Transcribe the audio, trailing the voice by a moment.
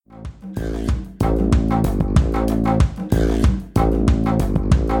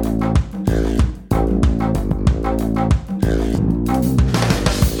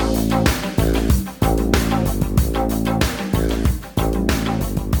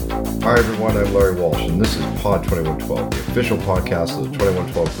Hi everyone, I'm Larry Walsh, and this is Pod 2112, the official podcast of the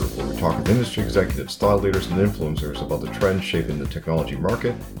 2112 Group, where we talk with industry executives, thought leaders, and influencers about the trends shaping the technology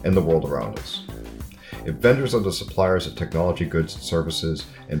market and the world around us. If vendors are the suppliers of technology goods and services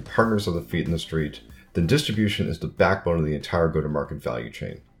and partners are the feet in the street, then distribution is the backbone of the entire go-to-market value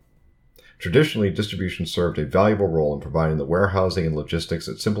chain. Traditionally, distribution served a valuable role in providing the warehousing and logistics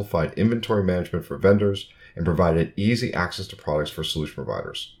that simplified inventory management for vendors and provided easy access to products for solution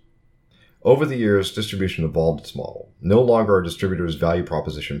providers. Over the years, distribution evolved its model. No longer are distributors' value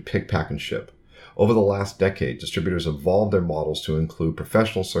proposition pick, pack, and ship. Over the last decade, distributors evolved their models to include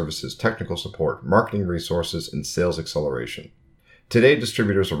professional services, technical support, marketing resources, and sales acceleration. Today,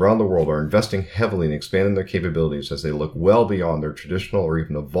 distributors around the world are investing heavily in expanding their capabilities as they look well beyond their traditional or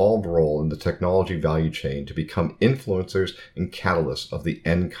even evolved role in the technology value chain to become influencers and catalysts of the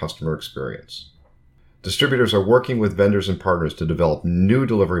end customer experience. Distributors are working with vendors and partners to develop new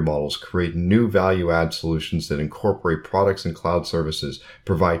delivery models, create new value-add solutions that incorporate products and cloud services,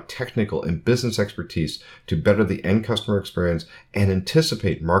 provide technical and business expertise to better the end customer experience, and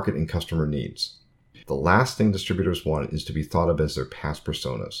anticipate market and customer needs. The last thing distributors want is to be thought of as their past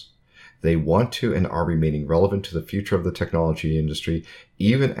personas. They want to and are remaining relevant to the future of the technology industry,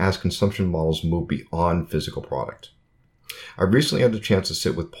 even as consumption models move beyond physical product. I recently had the chance to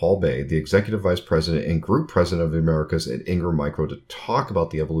sit with Paul Bay, the Executive Vice President and Group President of the Americas at Ingram Micro, to talk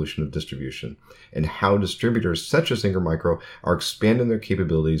about the evolution of distribution and how distributors such as Ingram Micro are expanding their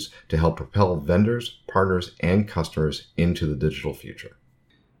capabilities to help propel vendors, partners, and customers into the digital future.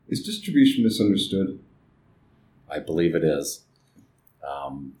 Is distribution misunderstood? I believe it is.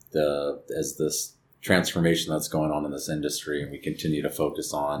 As this transformation that's going on in this industry, and we continue to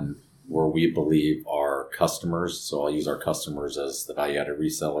focus on where we believe our customers, so I'll use our customers as the value-added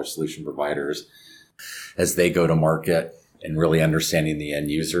reseller solution providers, as they go to market and really understanding the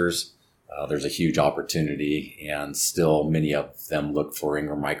end users, there's a huge opportunity, and still many of them look for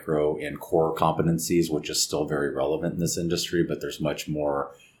Ingram Micro in core competencies, which is still very relevant in this industry, but there's much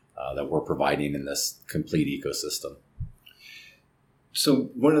more that we're providing in this complete ecosystem.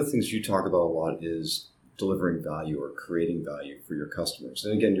 So one of the things you talk about a lot is delivering value or creating value for your customers.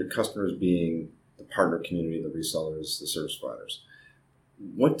 And again, your customers being the partner community, the resellers, the service providers.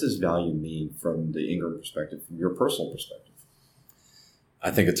 What does value mean from the Ingram perspective, from your personal perspective?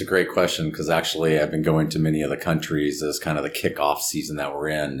 I think it's a great question because actually I've been going to many of the countries as kind of the kickoff season that we're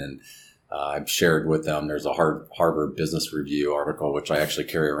in. And I've shared with them, there's a Harvard Business Review article, which I actually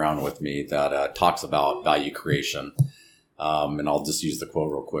carry around with me, that talks about value creation. And I'll just use the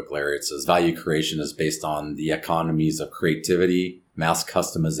quote real quick, Larry. It says, value creation is based on the economies of creativity, mass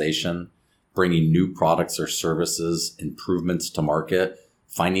customization, bringing new products or services, improvements to market,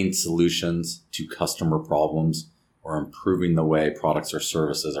 finding solutions to customer problems, or improving the way products or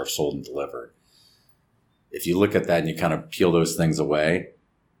services are sold and delivered. If you look at that and you kind of peel those things away,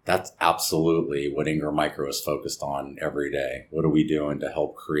 that's absolutely what Ingram Micro is focused on every day. What are we doing to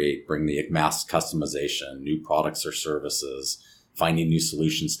help bring the mass customization, new products or services, finding new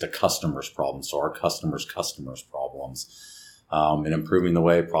solutions to customers' problems, so our customers' problems, and improving the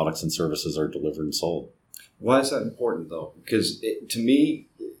way products and services are delivered and sold. Why is that important, though? Because to me,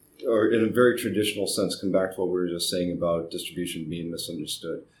 or in a very traditional sense, come back to what we were just saying about distribution being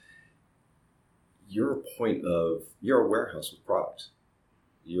misunderstood, you're a warehouse with product.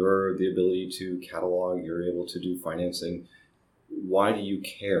 You're the ability to catalog, you're able to do financing. Why do you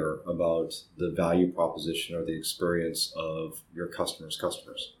care about the value proposition or the experience of your customers?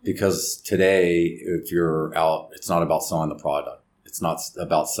 Because today, if you're out, it's not about selling the product. It's not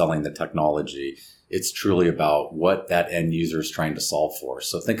about selling the technology. It's truly about what that end user is trying to solve for.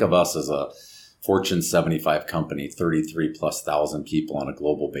 So think of us as a Fortune 75 company, 33,000+ people on a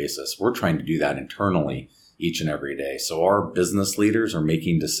global basis. We're trying to do that internally each and every day. So our business leaders are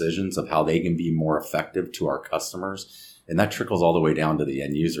making decisions of how they can be more effective to our customers. And that trickles all the way down to the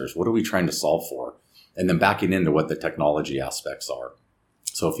end users. What are we trying to solve for? And then backing into what the technology aspects are.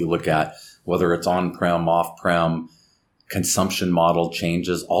 So if you look at whether it's on-prem, off-prem, consumption model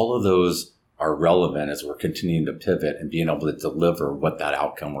changes, all of those are relevant as we're continuing to pivot and being able to deliver what that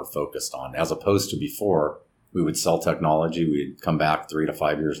outcome we're focused on. As opposed to before, we would sell technology, we'd come back 3 to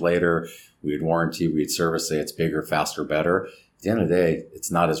 5 years later, we'd warranty, we'd service, say it's bigger, faster, better. At the end of the day, it's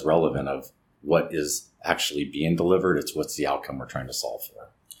not as relevant of what is actually being delivered. It's what's the outcome we're trying to solve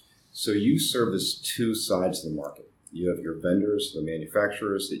for. So you service two sides of the market. You have your vendors, the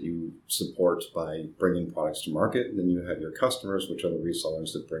manufacturers that you support by bringing products to market, and then you have your customers, which are the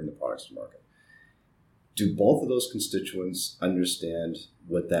resellers that bring the products to market. Do both of those constituents understand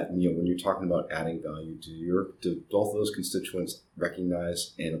what that means? When you're talking about adding value, do both of those constituents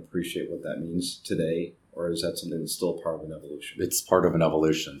recognize and appreciate what that means today? Or is that something that's still part of an evolution? It's part of an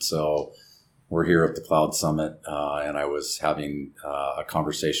evolution. So we're here at the Cloud Summit, and I was having a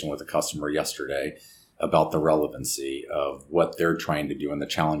conversation with a customer yesterday about the relevancy of what they're trying to do and the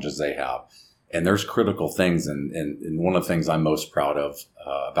challenges they have. And there's critical things. And one of the things I'm most proud of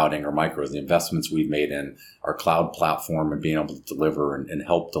about Ingram Micro is the investments we've made in our cloud platform and being able to deliver and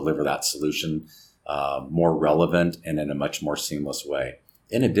help deliver that solution more relevant and in a much more seamless way.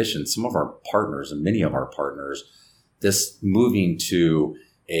 In addition, some of our partners and many of our partners, this moving to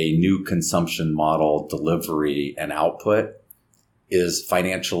a new consumption model, delivery and output is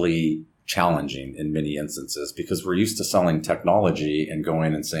financially challenging in many instances because we're used to selling technology and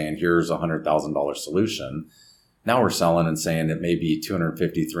going and saying, here's a $100,000 solution. Now we're selling and saying it may be $250,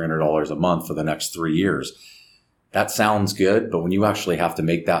 $300 a month for the next 3 years. That sounds good, but when you actually have to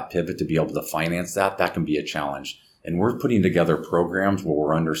make that pivot to be able to finance that, that can be a challenge. And we're putting together programs where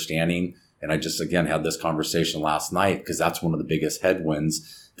we're understanding. And I just, again, had this conversation last night because that's one of the biggest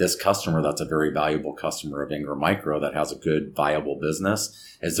headwinds. This customer, that's a very valuable customer of Ingram Micro that has a good, viable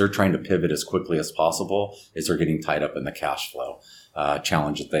business, as they're trying to pivot as quickly as possible, as they're getting tied up in the cash flow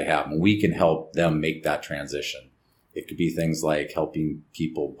challenge that they have. And we can help them make that transition. It could be things like helping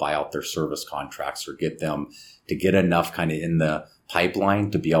people buy out their service contracts or get them to get enough kind of in the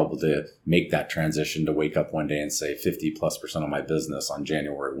pipeline to be able to make that transition to wake up one day and say 50+% of my business on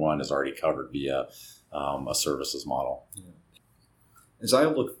January 1 is already covered via a services model. Yeah. As I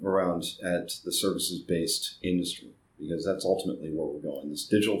look around at the services-based industry, because that's ultimately where we're going, this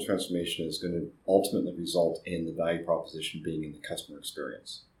digital transformation is going to ultimately result in the value proposition being in the customer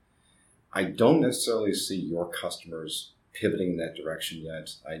experience. I don't necessarily see your customers pivoting in that direction yet.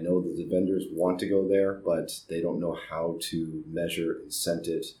 I know that the vendors want to go there, but they don't know how to measure, incent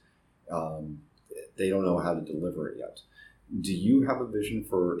it. They don't know how to deliver it yet. Do you have a vision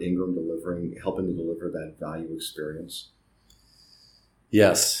for Ingram helping to deliver that value experience?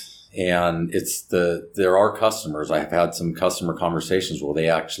 Yes. And there are customers. I've had some customer conversations where they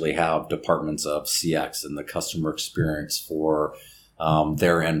actually have departments of CX and the customer experience for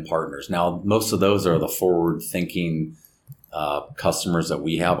their end partners. Now, most of those are the forward-thinking customers that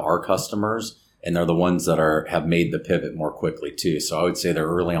we have, our customers, and they're the ones that have made the pivot more quickly too. So I would say they're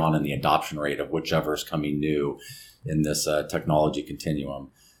early on in the adoption rate of whichever is coming new in this technology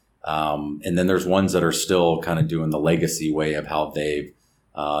continuum. And then there's ones that are still kind of doing the legacy way of how they've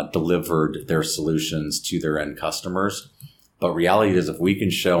delivered their solutions to their end customers. But reality is, if we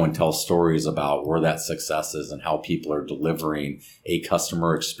can show and tell stories about where that success is and how people are delivering a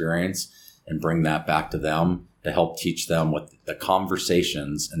customer experience and bring that back to them to help teach them what the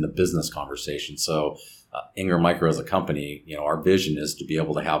conversations and the business conversations. So Ingram Micro as a company, our vision is to be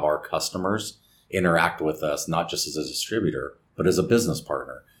able to have our customers interact with us, not just as a distributor, but as a business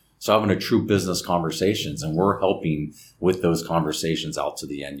partner. So having a true business conversations, and we're helping with those conversations out to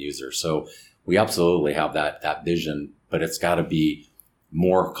the end user. So we absolutely have that vision, but it's got to be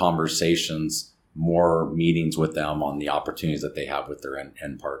more conversations, more meetings with them on the opportunities that they have with their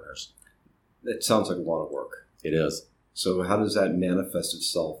end partners. That sounds like a lot of work. It is. So how does that manifest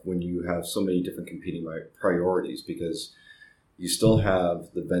itself when you have so many different competing priorities? Because you still have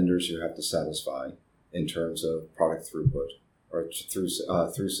the vendors you have to satisfy in terms of product throughput, or through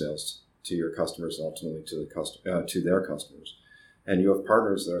sales to your customers and ultimately to their customers. And you have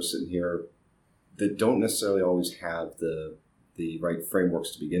partners that are sitting here that don't necessarily always have the right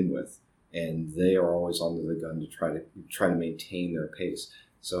frameworks to begin with, and they are always under the gun to try to maintain their pace.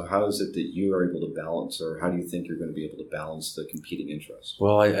 So how is it that you are able to balance, or how do you think you're going to be able to balance the competing interests?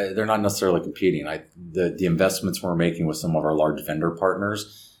 Well, they're not necessarily competing. The investments we're making with some of our large vendor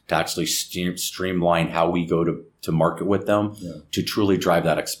partners to actually streamline how we go to market with them, to truly drive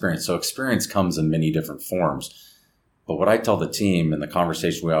that experience. So experience comes in many different forms. But what I tell the team in the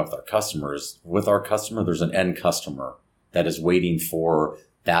conversation we have with our customer, there's an end customer that is waiting for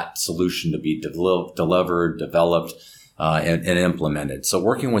that solution to be delivered, developed, and implemented. So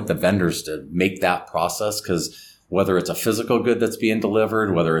working with the vendors to make that process, because whether it's a physical good that's being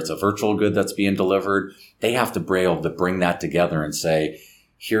delivered, whether it's a virtual good that's being delivered, they have to be able to bring that together and say,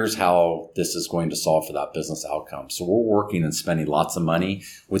 here's how this is going to solve for that business outcome. So we're working and spending lots of money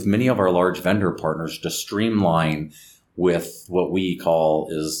with many of our large vendor partners to streamline with what we call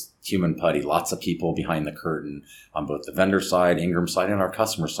is human putty, lots of people behind the curtain on both the vendor side, Ingram side, and our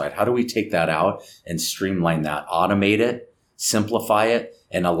customer side. How do we take that out and streamline that, automate it, simplify it,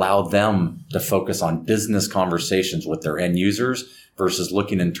 and allow them to focus on business conversations with their end users versus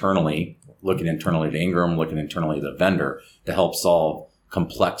looking internally looking internally to Ingram, looking internally to the vendor to help solve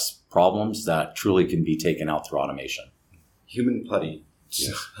complex problems that truly can be taken out through automation. Human putty.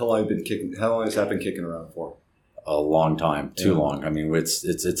 Yes. How long has that been kicking around for? A long time, too long. I mean,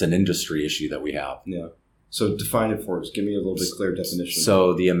 it's an industry issue that we have. Yeah. So define it for us. Give me a little bit clear definition.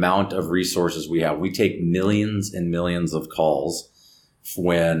 So the amount of resources we have, we take millions and millions of calls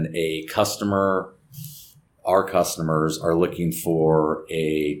when a customer, our customers are looking for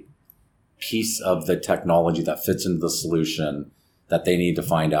a piece of the technology that fits into the solution that they need to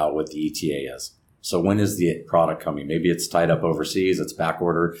find out what the ETA is. So when is the product coming? Maybe it's tied up overseas, it's back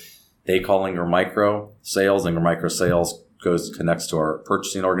ordered. They call Ingram Micro Sales. Ingram Micro Sales connects to our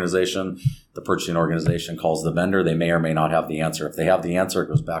purchasing organization. The purchasing organization calls the vendor. They may or may not have the answer. If they have the answer, it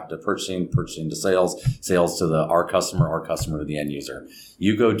goes back to purchasing to sales to our customer to the end user.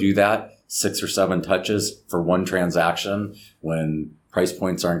 You go do that 6 or 7 touches for one transaction when price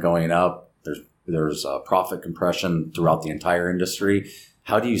points aren't going up. There's profit compression throughout the entire industry.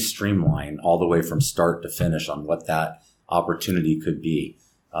 How do you streamline all the way from start to finish on what that opportunity could be?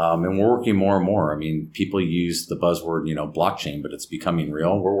 And we're working more and more. I mean, people use the buzzword, blockchain, but it's becoming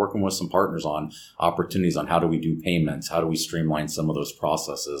real. We're working with some partners on opportunities on how do we do payments? How do we streamline some of those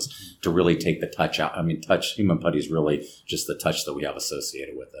processes to really take the touch out? I mean, human putty is really just the touch that we have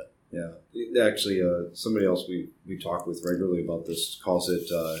associated with it. Yeah. Actually, somebody else we talk with regularly about this calls it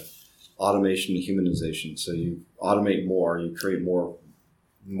automation and humanization. So you automate more, you create more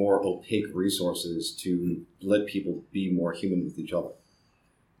opaque resources to let people be more human with each other.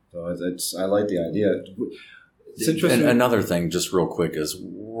 So I like the idea. It's interesting. And another thing, just real quick, is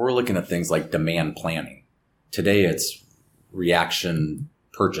we're looking at things like demand planning. Today, it's reaction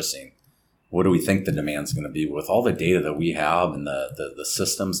purchasing. What do we think the demand's going to be? With all the data that we have and the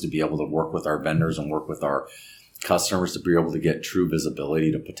systems to be able to work with our vendors and work with our customers to be able to get true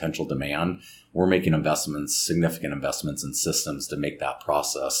visibility to potential demand, we're making significant investments in systems to make that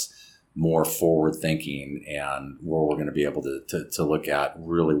process more forward thinking and where we're going to be able to look at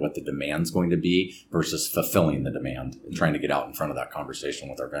really what the demand's going to be versus fulfilling the demand and trying to get out in front of that conversation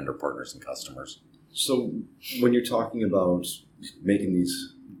with our vendor partners and customers. So when you're talking about building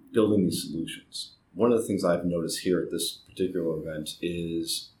these solutions, one of the things I've noticed here at this particular event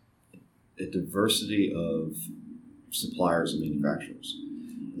is a diversity of suppliers and manufacturers.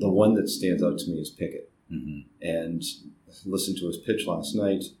 The one that stands out to me is Pickett. Mm-hmm. And listened to his pitch last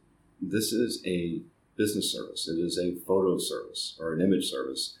night. This is a business service. It is a photo service or an image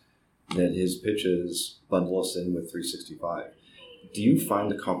service that his pitch is bundle us in with 365. Do you find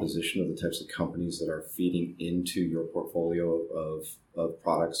the composition of the types of companies that are feeding into your portfolio of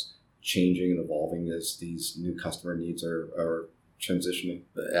products changing and evolving as these new customer needs are transitioning?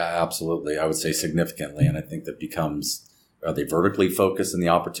 Absolutely. I would say significantly. And I think that are they vertically focused in the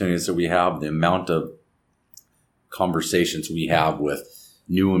opportunities that we have? The amount of conversations we have with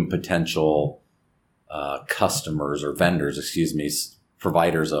new and potential customers or vendors,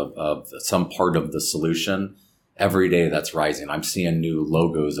 providers of some part of the solution, every day that's rising. I'm seeing new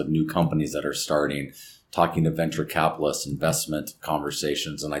logos of new companies that are starting, talking to venture capitalists, investment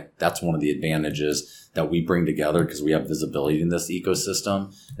conversations. And that's one of the advantages that we bring together because we have visibility in this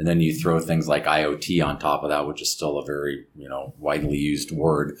ecosystem. And then you throw things like IoT on top of that, which is still a very, widely used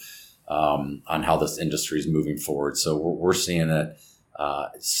word on how this industry is moving forward. So we're seeing it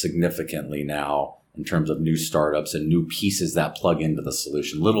significantly now in terms of new startups and new pieces that plug into the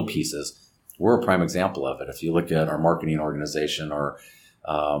solution, little pieces. We're a prime example of it. If you look at our marketing organization or,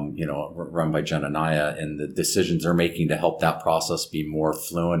 run by Jen Anaya and the decisions they're making to help that process be more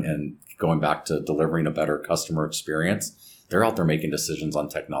fluent and going back to delivering a better customer experience, they're out there making decisions on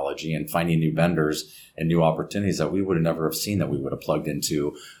technology and finding new vendors and new opportunities that we would have never have seen that we would have plugged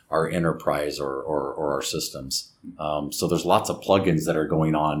into our enterprise or our systems. So there's lots of plugins that are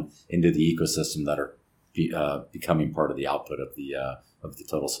going on into the ecosystem that are becoming part of the output of the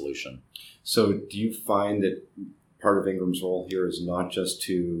total solution. So do you find that part of Ingram's role here is not just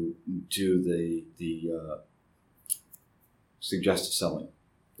to do the suggestive selling?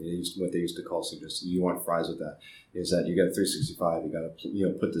 What they used to call suggestive. You want fries with that? Is that you got 365? You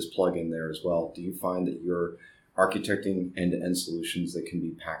got to put this plug in there as well. Do you find that you're architecting end-to-end solutions that can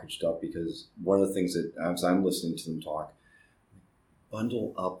be packaged up? Because one of the things that as I'm listening to them talk,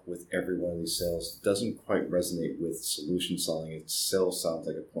 bundle up with every one of these sales doesn't quite resonate with solution selling. It still sounds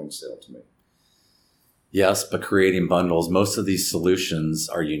like a point sale to me. Yes, but creating bundles, most of these solutions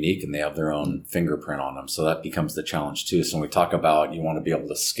are unique and they have their own fingerprint on them. So that becomes the challenge too. So when we talk about you want to be able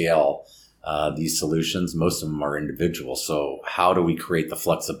to scale these solutions, most of them are individual. So how do we create the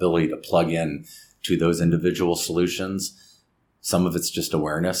flexibility to plug in to those individual solutions Some of it's just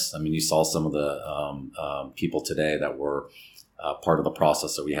awareness. I mean, you saw some of the people today that were part of the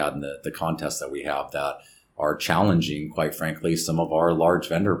process that we had in the contest that we have that are challenging, quite frankly, some of our large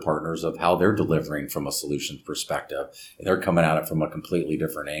vendor partners of how they're delivering from a solutions perspective. They're coming at it from a completely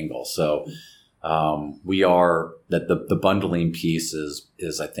different angle. So we are that the bundling piece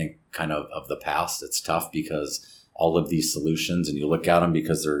is I think kind of the past. It's tough because all of these solutions, and you look at them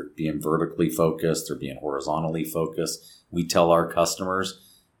because they're being vertically focused, they're being horizontally focused. We tell our customers,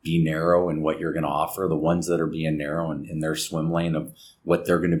 be narrow in what you're going to offer. The ones that are being narrow in their swim lane of what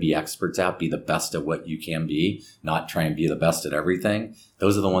they're going to be experts at, be the best at what you can be, not try and be the best at everything.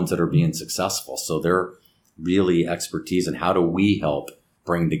 Those are the ones that are being successful. So they're really expertise in how do we help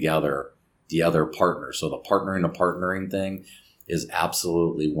bring together the other partners. So the partnering thing is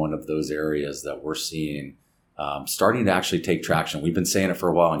absolutely one of those areas that we're seeing starting to actually take traction. We've been saying it for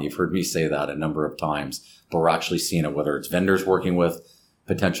a while, and you've heard me say that a number of times, but we're actually seeing it, whether it's vendors working with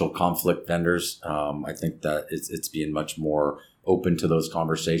potential conflict vendors. I think that it's being much more open to those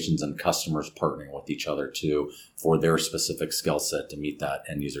conversations and customers partnering with each other too for their specific skill set to meet that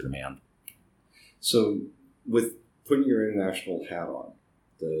end user demand. So with putting your international hat on,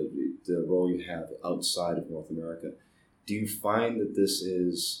 the role you have outside of North America, do you find that this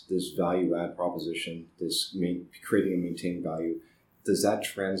value add proposition, creating and maintaining value, does that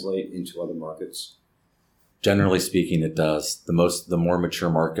translate into other markets? Generally speaking, it does. The more mature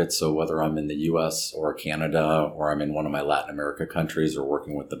markets, so whether I'm in the US or Canada, or I'm in one of my Latin America countries or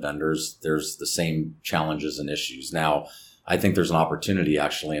working with the vendors, there's the same challenges and issues. Now, I think there's an opportunity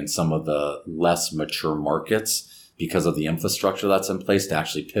actually in some of the less mature markets because of the infrastructure that's in place to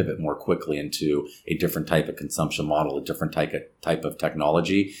actually pivot more quickly into a different type of consumption model, a different type of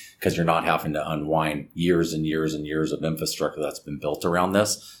technology, because you're not having to unwind years and years and years of infrastructure that's been built around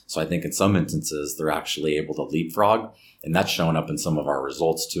this. So I think in some instances, they're actually able to leapfrog. And that's showing up in some of our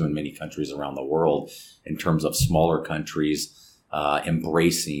results too in many countries around the world in terms of smaller countries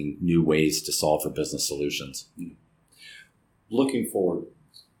embracing new ways to solve for business solutions. Looking forward,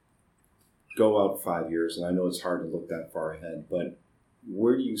 go out 5 years, and I know it's hard to look that far ahead, but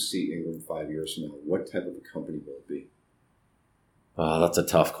where do you see Ingram 5 years from now? What type of a company will it be? That's a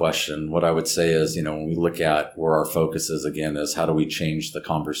tough question. What I would say is, when we look at where our focus is, again, is how do we change the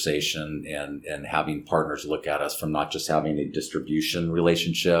conversation and having partners look at us from not just having a distribution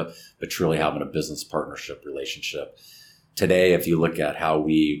relationship, but truly having a business partnership relationship. Today, if you look at how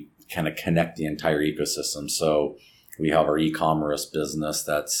we kind of connect the entire ecosystem, so we have our e-commerce business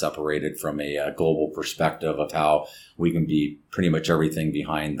that's separated from a global perspective of how we can be pretty much everything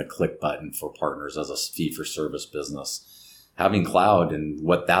behind the click button for partners as a fee-for-service business. Having cloud and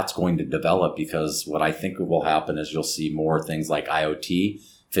what that's going to develop, because what I think will happen is you'll see more things like IoT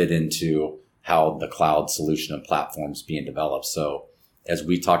fit into how the cloud solution and platforms being developed. So as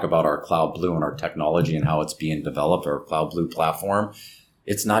we talk about our Cloud Blue and our technology and how it's being developed, our Cloud Blue platform,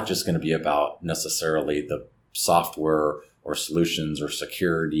 it's not just going to be about necessarily the software or solutions or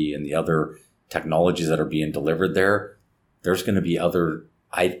security and the other technologies that are being delivered there. There's going to be other,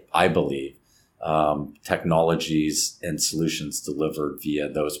 I believe, technologies and solutions delivered via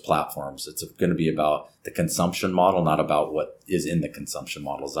those platforms. It's going to be about the consumption model, not about what is in the consumption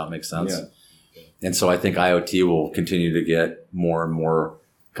model. Does that make sense? Yeah. And so I think IoT will continue to get more and more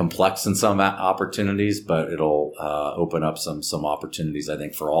complex in some opportunities, but it'll open up some opportunities, I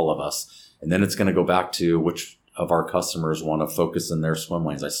think, for all of us. And then it's going to go back to which of our customers want to focus in their swim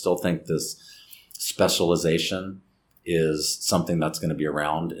lanes. I still think this specialization is something that's going to be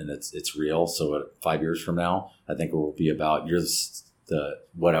around and it's real. So at 5 years from now, I think it will be about you're the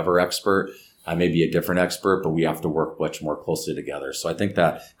whatever expert. I may be a different expert, but we have to work much more closely together. So I think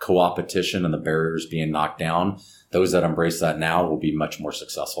that co-opetition and the barriers being knocked down, those that embrace that now will be much more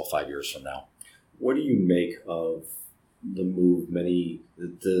successful 5 years from now. What do you make of the move the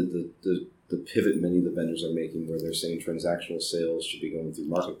pivot many of the vendors are making where they're saying transactional sales should be going through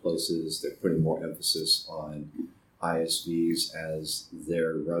marketplaces? They're putting more emphasis on ISVs as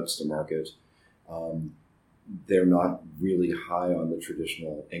their routes to market. They're not really high on the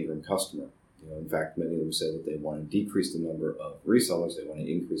traditional Ingram customer. In fact, many of them say that they want to decrease the number of resellers, they want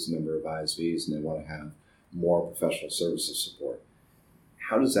to increase the number of ISVs, and they want to have more professional services support.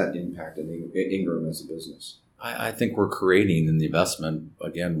 How does that impact Ingram as a business? I think we're creating in the investment,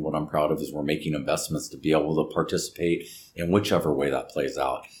 again, what I'm proud of is we're making investments to be able to participate in whichever way that plays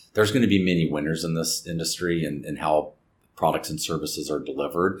out. There's going to be many winners in this industry and how products and services are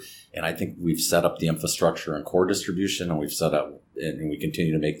delivered. And I think we've set up the infrastructure and core distribution, and we've set up and we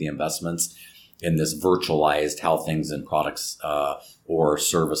continue to make the investments in this virtualized how things and products or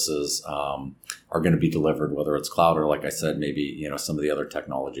services are going to be delivered, whether it's cloud or, like I said, maybe some of the other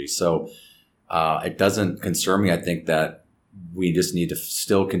technology. So it doesn't concern me. I think that we just need to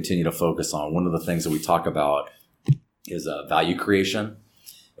still continue to focus on one of the things that we talk about is value creation.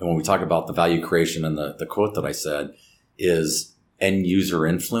 And when we talk about the value creation and the quote that I said is end user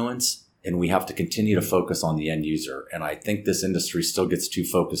influence. And we have to continue to focus on the end user. And I think this industry still gets too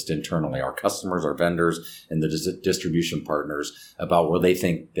focused internally, our customers, our vendors, and the distribution partners about where they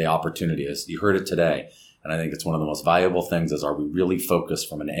think the opportunity is. You heard it today. And I think it's one of the most valuable things is, are we really focused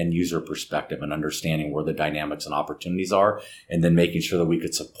from an end user perspective and understanding where the dynamics and opportunities are, and then making sure that we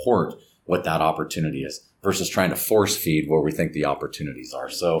could support what that opportunity is versus trying to force feed where we think the opportunities are.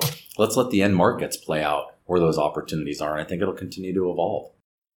 So let's let the end markets play out where those opportunities are. And I think it'll continue to evolve.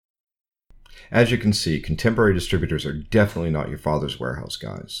 As you can see, contemporary distributors are definitely not your father's warehouse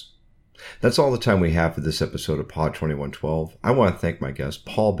guys. That's all the time we have for this episode of Pod 2112. I want to thank my guest,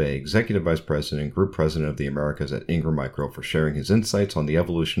 Paul Bay, Executive Vice President and Group President of the Americas at Ingram Micro, for sharing his insights on the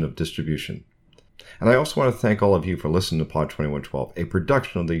evolution of distribution. And I also want to thank all of you for listening to Pod 2112, a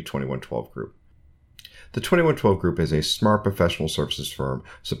production of the 2112 Group. The 2112 Group is a smart professional services firm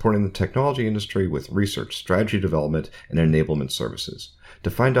supporting the technology industry with research, strategy development, and enablement services. To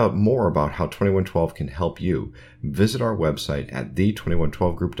find out more about how 2112 can help you, visit our website at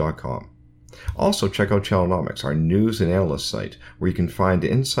the2112group.com. Also, check out Channelnomics, our news and analyst site, where you can find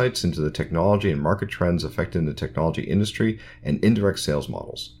insights into the technology and market trends affecting the technology industry and indirect sales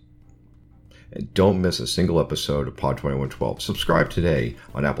models. And don't miss a single episode of Pod 2112. Subscribe today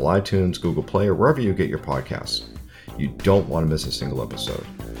on Apple iTunes, Google Play, or wherever you get your podcasts. You don't want to miss a single episode.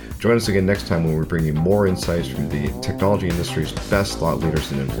 Join us again next time when we bring you more insights from the technology industry's best thought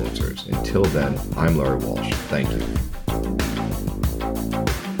leaders and influencers. Until then, I'm Larry Walsh. Thank you.